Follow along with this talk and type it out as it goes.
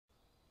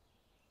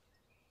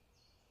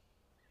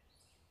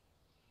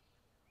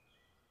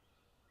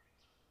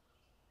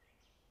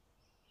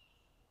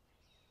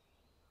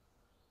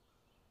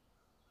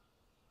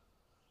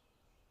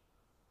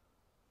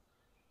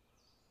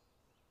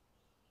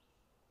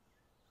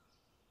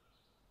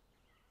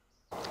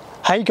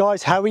Hey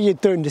guys, how are you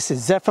doing? This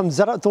is Zed from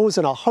Zed Outdoors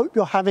and I hope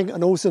you're having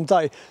an awesome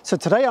day. So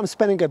today I'm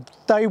spending a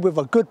day with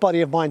a good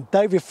buddy of mine,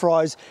 David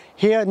Friars,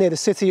 here near the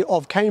city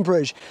of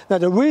Cambridge. Now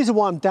the reason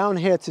why I'm down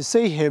here to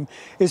see him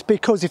is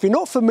because if you're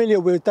not familiar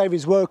with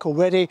David's work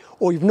already,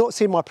 or you've not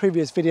seen my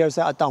previous videos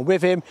that I've done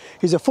with him,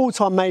 he's a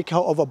full-time maker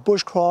of a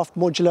Bushcraft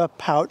modular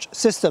pouch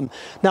system.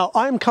 Now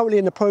I'm currently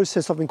in the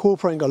process of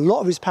incorporating a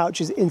lot of his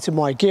pouches into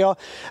my gear,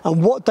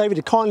 and what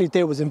David kindly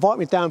did was invite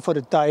me down for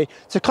the day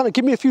to kind of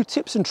give me a few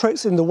tips and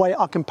tricks in the way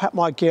I can pack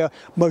my gear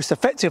most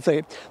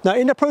effectively. Now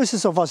in the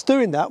process of us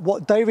doing that,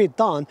 what David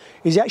done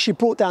is he actually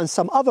brought down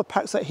some other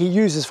packs that he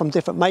uses from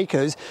different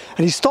makers,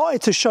 and he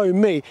started to show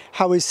me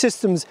how his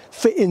systems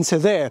fit into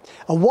there.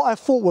 And what I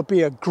thought would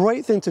be a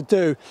great thing to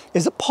do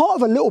is a part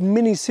of a little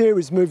mini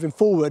series moving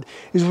forward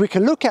is we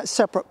can look at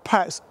separate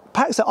packs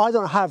that I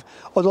don't have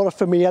a lot of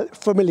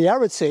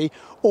familiarity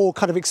or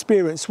kind of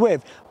experience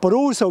with, but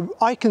also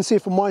I can see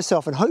for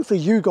myself, and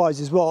hopefully you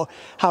guys as well,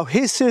 how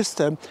his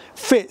system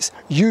fits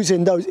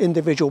using those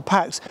individual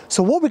packs.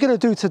 So what we're going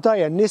to do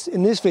today in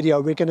this video,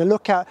 we're going to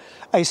look at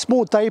a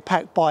small day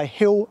pack by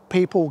Hill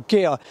People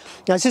Gear.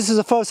 Now this is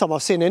the first time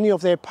I've seen any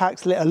of their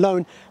packs, let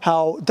alone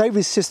how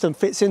David's system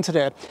fits into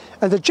there.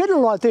 And the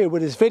general idea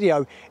with this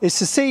video is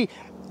to see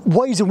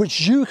ways in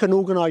which you can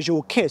organize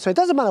your kit. So it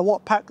doesn't matter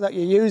what pack that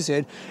you're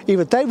using,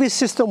 either David's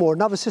system or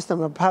another system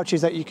of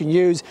pouches that you can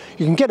use,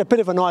 you can get a bit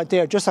of an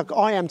idea, just like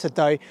I am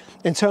today,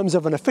 in terms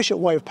of an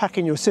efficient way of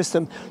packing your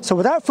system. So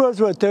without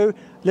further ado,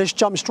 let's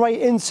jump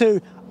straight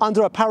into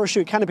under a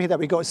parachute canopy that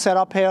we got set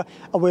up here,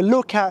 and we'll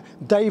look at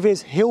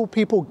David's Hill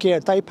People Gear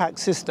day pack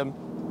system.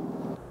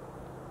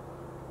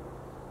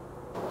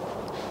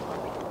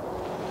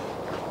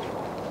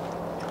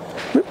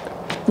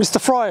 Mr.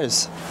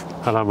 Friars.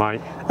 Hello mate.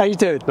 How you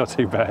doing? Not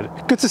too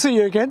bad. Good to see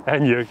you again.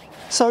 And you.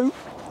 So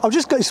I'll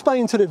just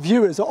explain to the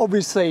viewers that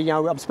obviously, you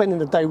know, I'm spending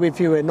the day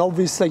with you, and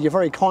obviously you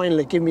very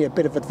kindly give me a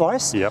bit of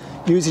advice. Yep.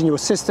 Using your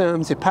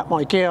system to pack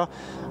my gear.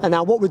 And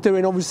now what we're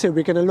doing, obviously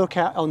we're going to look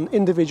at on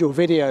individual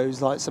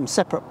videos, like some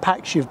separate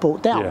packs you've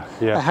brought down,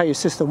 and how your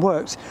system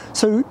works.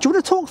 So do you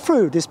want to talk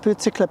through this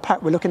particular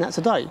pack we're looking at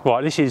today?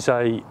 Right, this is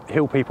a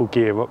Hill People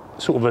Gear,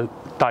 sort of a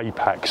day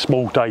pack,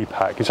 small day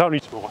pack. It's only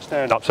small. I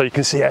stand up so you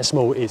can see how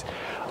small it is.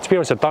 To be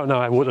honest, I don't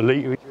know what the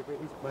litre is,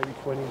 maybe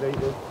 20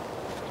 litres.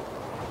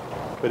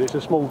 But it's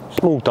a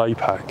small day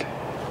pack.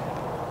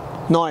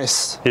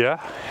 Nice. Yeah.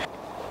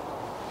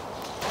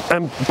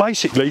 And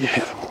basically,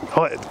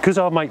 because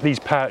I make these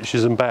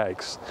pouches and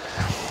bags,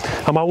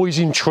 I'm always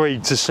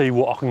intrigued to see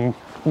what I can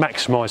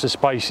maximise the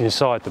space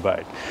inside the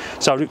bag.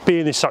 So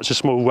being in such a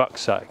small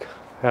rucksack,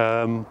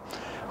 and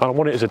I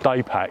want it as a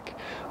day pack,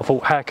 I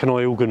thought, how can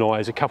I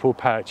organise a couple of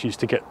pouches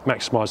to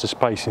maximise the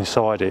space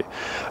inside it?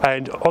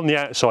 And on the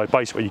outside,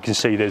 basically, you can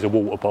see there's a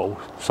water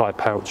bottle side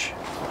pouch,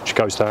 which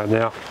goes down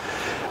now.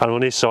 And on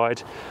this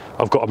side,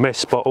 I've got a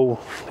mess bottle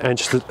and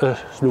just a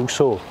little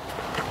saw.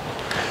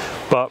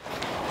 But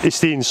it's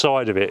the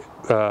inside of it,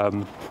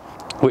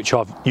 which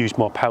I've used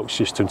my pouch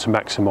system to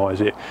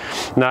maximise it.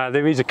 Now,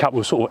 there is a couple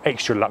of sort of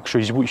extra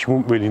luxuries which you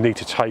wouldn't really need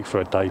to take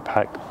for a day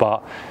pack,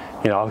 but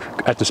you know, I've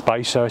had the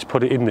space, so let's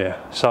put it in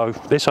there. So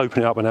let's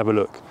open it up and have a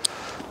look.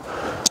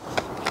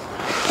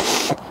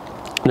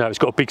 Now it's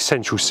got a big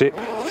central sit,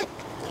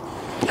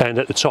 and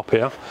at the top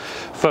here,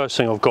 first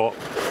thing I've got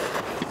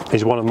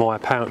is one of my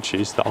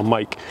pouches that I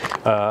make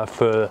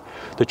for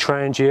the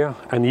Trangia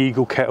and the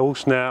Eagle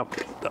kettles. Now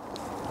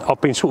I've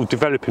been sort of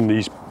developing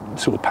these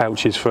sort of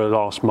pouches for the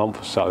last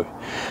month or so,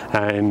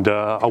 and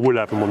I will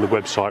have them on the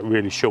website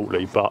really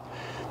shortly, but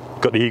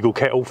got the Eagle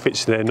kettle,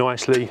 fits in there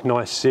nicely,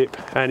 nice zip,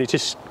 and it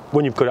just,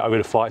 when you've got it over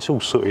the fire, it's all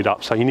sorted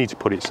up, so you need to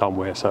put it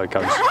somewhere, so it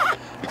goes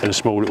in a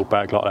small little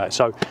bag like that.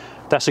 So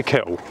that's a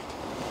kettle.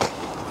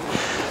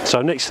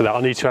 So next to that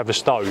I need to have a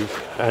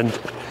stove, and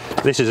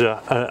this is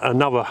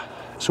another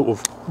sort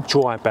of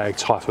dry bag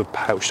type of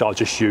pouch that I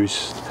just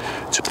use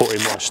to put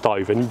in my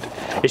stove. And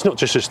it's not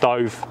just a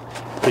stove,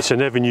 it's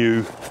an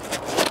Avenue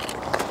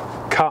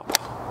cup,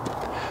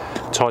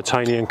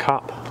 titanium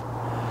cup.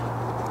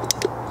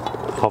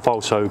 I've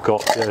also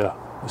got the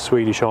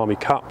Swedish Army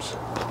cups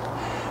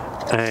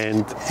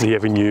and the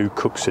Avenue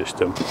cook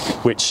system,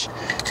 which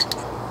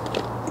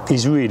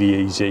is really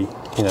easy.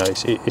 You know,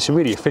 it's a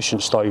really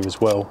efficient stove as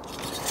well.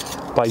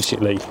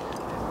 Basically,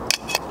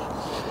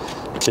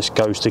 it just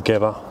goes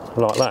together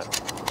like that.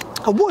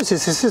 And what is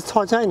this? This is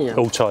titanium?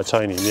 All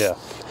titanium, yeah.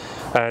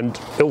 And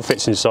it all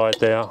fits inside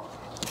there.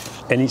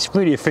 And it's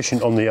really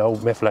efficient on the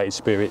old methylated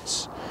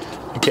spirits.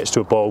 It gets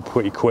to a boil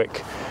pretty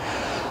quick.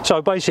 So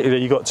basically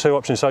you've got two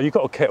options. So you've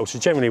got a kettle, so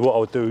generally what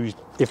I'll do is,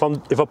 if I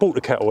brought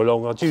the kettle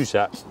along, I'd use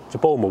that to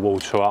boil my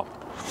water up.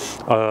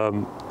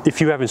 If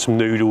you're having some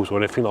noodles or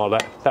anything like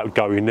that, that would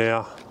go in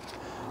there.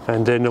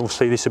 And then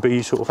obviously this would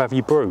be sort of have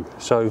your brew.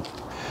 So,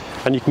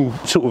 and you can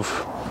sort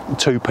of,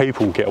 two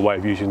people get away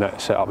with using that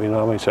setup, you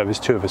know what I mean? So if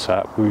there's two of us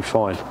out, we'll be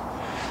fine.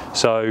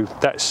 So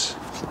that's,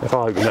 if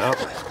I open it up.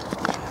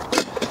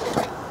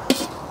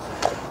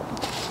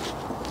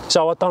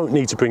 So I don't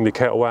need to bring the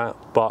kettle out,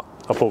 but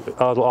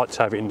I'd like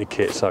to have it in the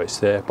kit so it's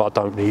there, but I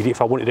don't need it.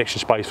 If I wanted extra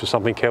space for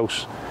something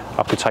else,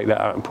 I could take that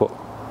out and put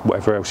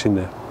whatever else in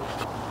there.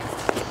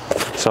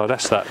 So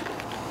that's that.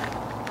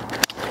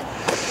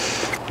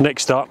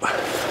 Next up,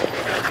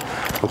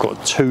 I've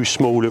got two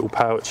small little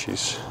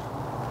pouches.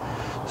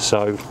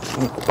 So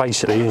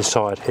basically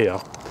inside here,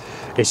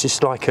 it's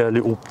just like a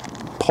little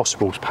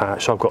possibles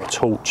pouch. So I've got a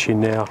torch in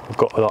there, I've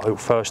got a little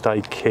first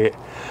aid kit,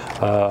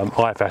 I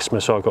have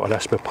asthma, so I've got an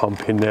asthma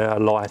pump in there, a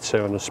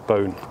lighter and a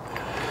spoon.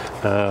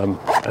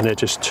 And they're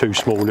just two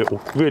small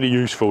little, really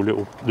useful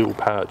little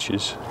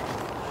pouches.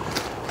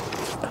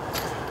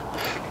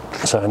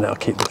 So now I'll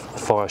keep the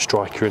fire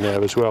striker in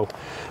there as well.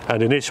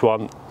 And in this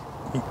one,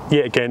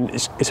 yet again,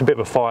 it's a bit of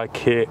a fire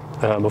kit.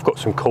 I've got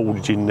some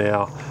cordage in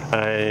there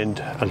and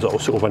a little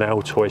sort of an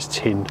Altoids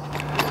tin,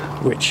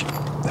 which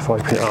if I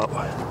open it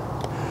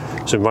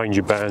up, some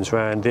Ranger bands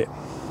around it.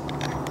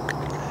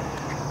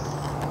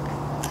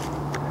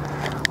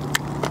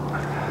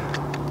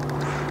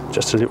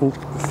 Just a little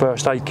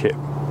first aid kit.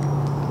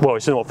 Well,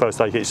 it's not a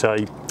first aid kit, it's a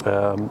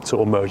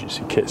sort of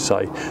emergency kit,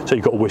 say. So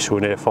you've got a whistle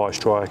in there, fire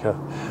striker,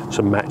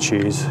 some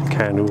matches,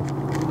 candle,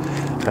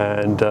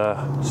 and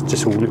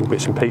just all little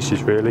bits and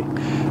pieces really.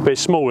 But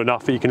it's small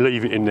enough that you can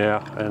leave it in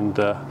there and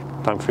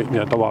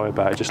don't worry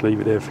about it, just leave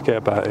it there, forget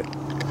about it.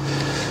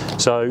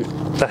 So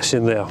that's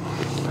in there.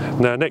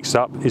 Now next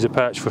up is a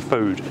pouch for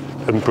food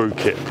and brew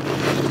kit.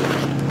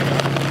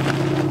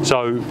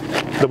 So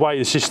the way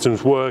the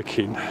system's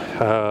working,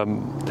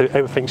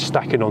 everything's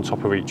stacking on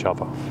top of each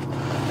other.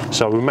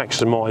 So we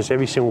maximise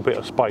every single bit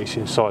of space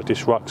inside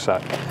this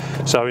rucksack.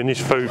 So in this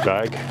food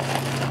bag,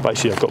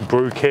 basically I've got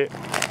brew kit,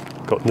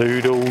 got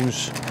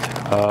noodles,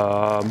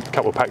 a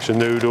couple of packs of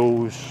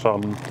noodles,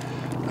 some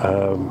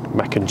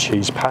mac and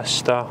cheese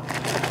pasta,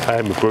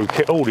 and my brew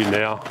kit all in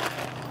there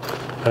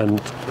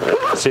and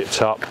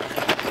zipped up.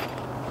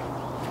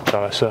 So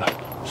that's a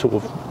sort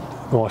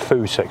of my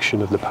food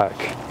section of the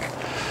pack.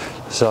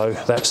 So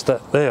that's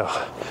that there.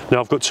 Now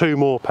I've got two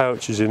more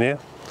pouches in here,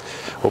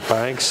 or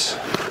bags.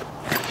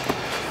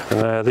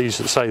 And these,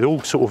 say, they're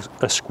all sort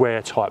of a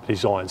square type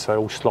design, so they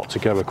all slot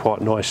together quite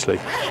nicely.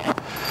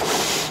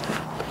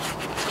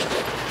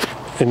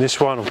 In this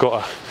one I've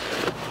got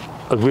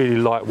a really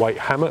lightweight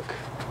hammock,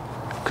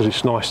 because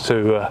it's nice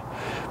to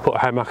put a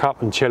hammock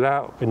up and chill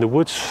out in the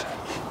woods.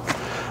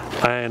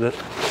 And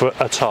for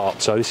a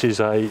tarp, so this is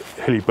a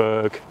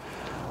Hillyberg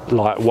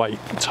lightweight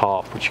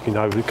tarp, which you can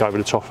go over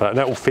the top of that, and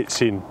that all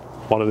fits in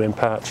one of them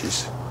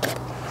pouches.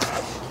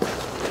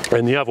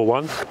 And the other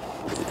one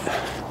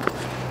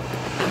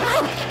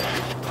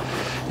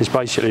is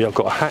basically, I've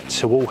got a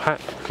hat, a wool hat,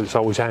 because it's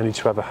always handy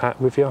to have a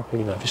hat with you.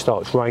 You know, if it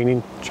starts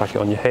raining, chuck it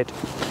on your head.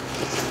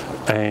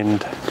 And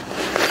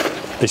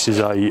this is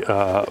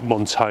a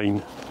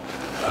Montane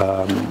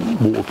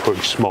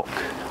waterproof smock.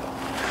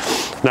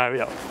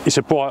 Now it's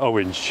a bright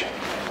orange,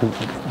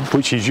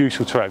 which is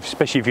useful to have,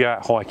 especially if you're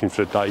out hiking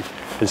for the day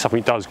and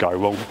something does go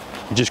wrong.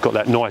 You just got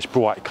that nice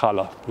bright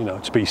colour, you know,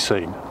 to be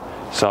seen.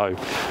 So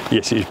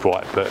yes, it is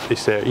bright, but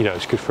it's there, you know,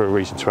 it's good for a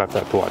reason to have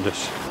that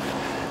brightness.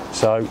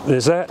 So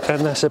there's that,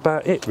 and that's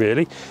about it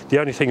really. The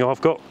only thing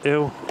I've got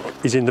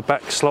is in the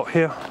back slot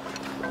here.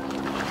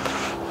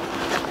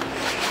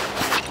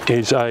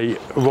 Is a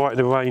Right in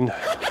the Rain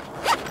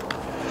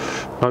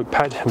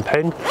notepad and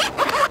pen.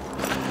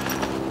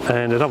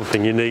 And another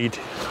thing you need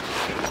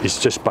is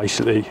just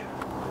basically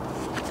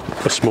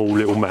a small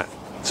little mat,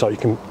 so you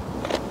can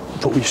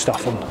put all your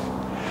stuff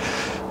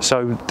on.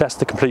 So that's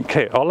the complete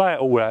kit. I'll lay it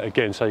all out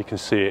again so you can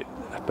see it,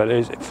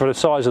 but for the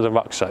size of the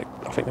rucksack,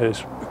 I think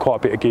there's quite a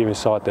bit of gear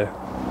inside there.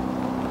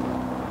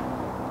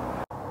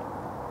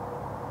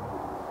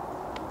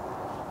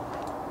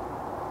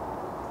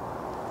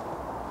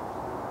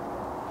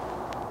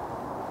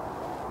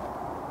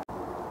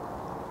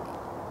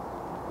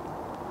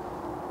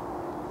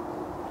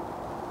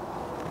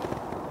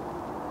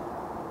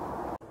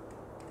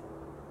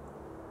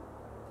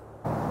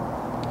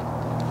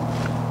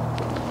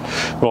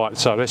 Right,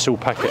 so let's all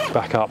pack it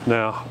back up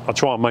now. I'll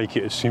try and make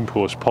it as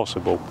simple as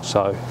possible.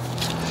 So,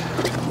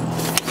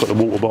 put the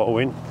water bottle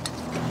in,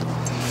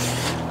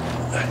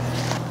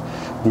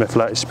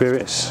 methylated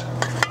spirits,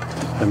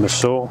 and the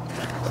saw.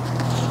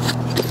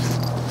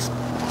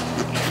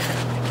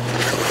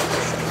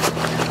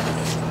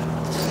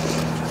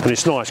 And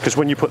it's nice because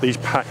when you put these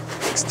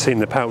packs in,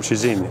 the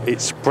pouches in,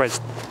 it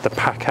spreads the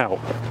pack out,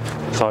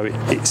 so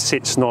it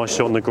sits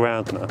nicely on the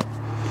ground now.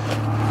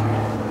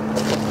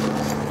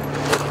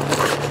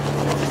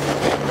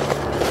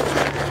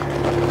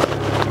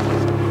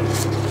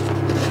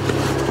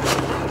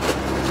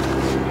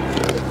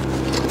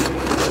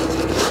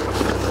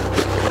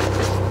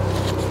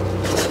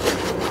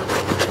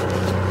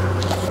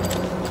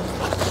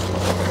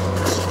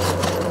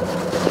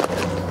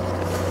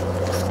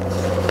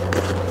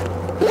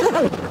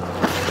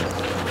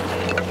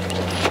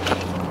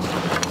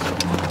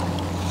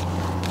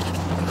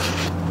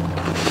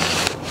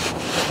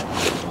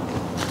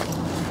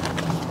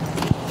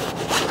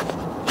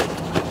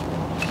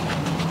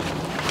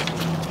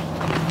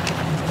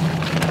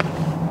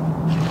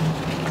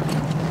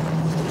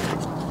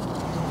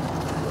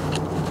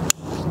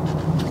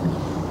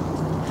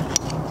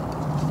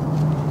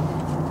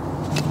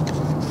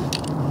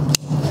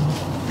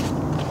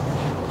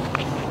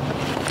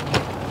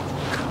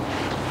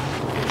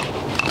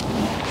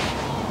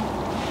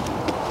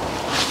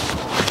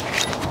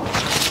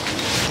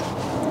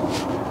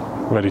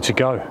 ready to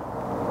go.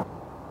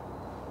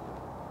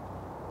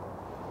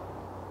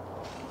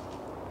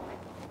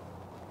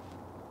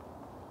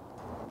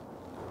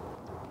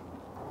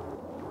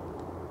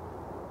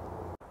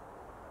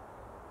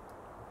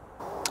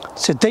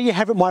 So there you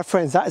have it, my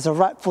friends. That is a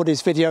wrap for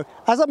this video.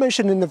 As I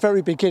mentioned in the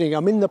very beginning,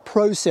 I'm in the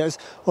process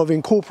of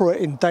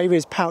incorporating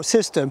David's pouch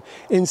system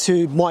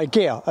into my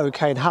gear,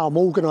 okay, and how I'm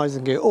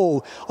organizing it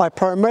all. I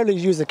primarily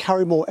use the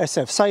Carrymore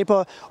SF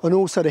Sabre and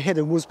also the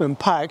Hidden Woodsman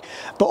pack,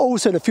 but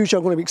also in the future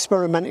I'm going to be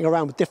experimenting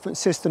around with different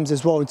systems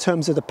as well in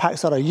terms of the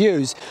packs that I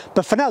use.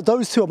 But for now,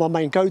 those two are my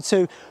main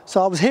go-to.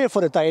 So I was here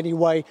for the day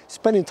anyway,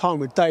 spending time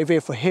with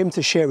David for him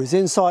to share his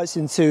insights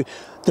into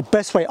the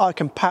best way I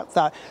can pack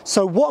that.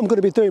 So what I'm going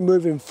to be doing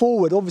moving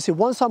forward, obviously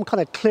once I'm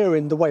kind of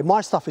clearing the way my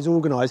stuff is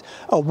organized,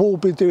 I will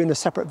be doing a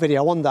separate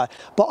video on that.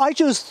 But I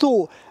just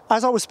thought,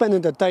 as I was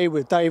spending the day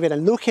with David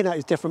and looking at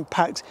his different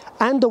packs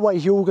and the way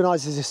he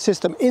organizes his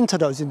system into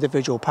those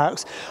individual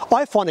packs,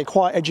 I find it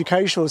quite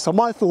educational. So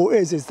my thought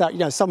is that, you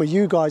know, some of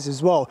you guys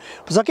as well,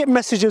 because I get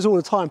messages all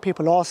the time,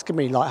 people asking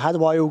me like, how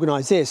do I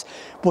organize this?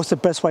 What's the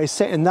best way of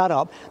setting that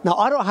up? Now,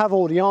 I don't have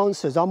all the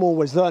answers, I'm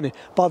always learning,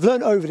 but I've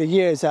learned over the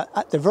years that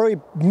at the very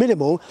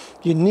minimal,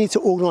 you need to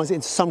organize it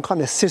into some kind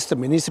of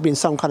system. It needs to be in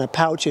some kind of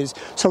pouches.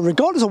 So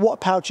regardless of what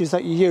pouches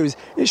that you use,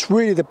 it's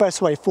really the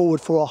best way forward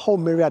for a whole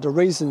myriad of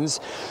reasons.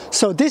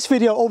 So this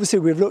video, obviously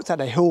we've looked at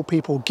the Hill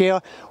People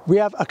gear. We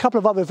have a couple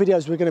of other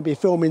videos we're going to be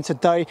filming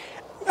today.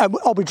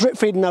 I'll be drip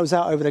feeding those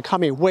out over the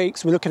coming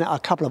weeks. We're looking at a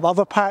couple of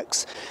other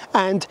packs,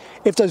 and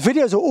if those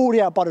videos are already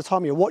out by the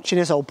time you're watching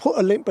this, I'll put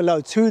a link below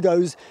to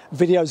those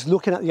videos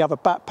looking at the other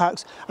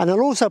backpacks, and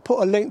I'll also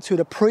put a link to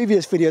the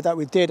previous video that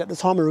we did at the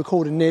time of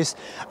recording this,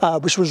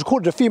 which was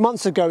recorded a few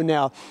months ago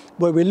now,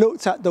 where we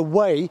looked at the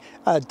way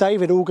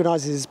David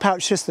organizes his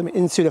pouch system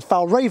into the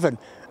Fjällräven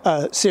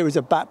series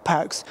of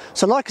backpacks.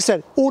 So like I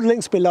said, all the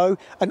links below,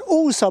 and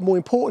also more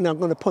importantly, I'm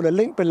going to put a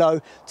link below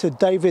to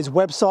David's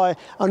website,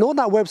 and on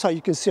that website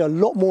you can see a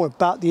lot more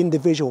about the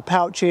individual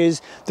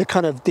pouches, the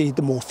kind of the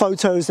more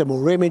photos, the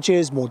more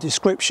images, more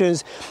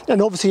descriptions,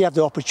 and obviously you have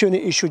the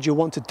opportunity, should you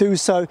want to do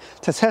so,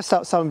 to test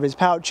out some of his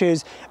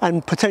pouches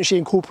and potentially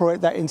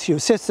incorporate that into your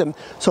system.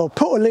 So I'll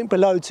put a link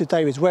below to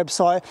David's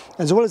website,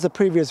 as well as the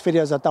previous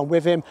videos I've done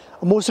with him.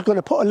 I'm also going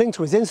to put a link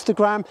to his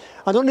Instagram,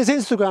 and on his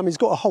Instagram he's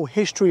got a whole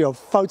history of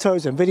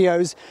photos and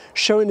videos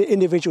showing the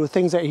individual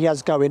things that he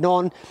has going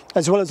on,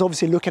 as well as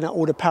obviously looking at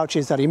all the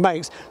pouches that he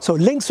makes. So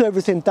links to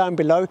everything down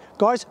below.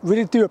 Guys,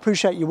 really do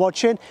appreciate you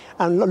watching,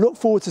 and I look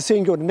forward to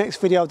seeing you on the next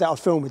video that I'll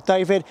film with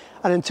David.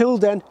 And until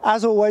then,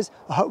 as always,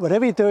 I hope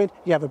whatever you're doing,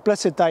 you have a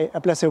blessed day,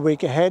 a blessed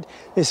week ahead.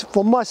 This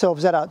from myself,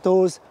 Zed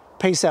Outdoors.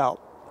 Peace out.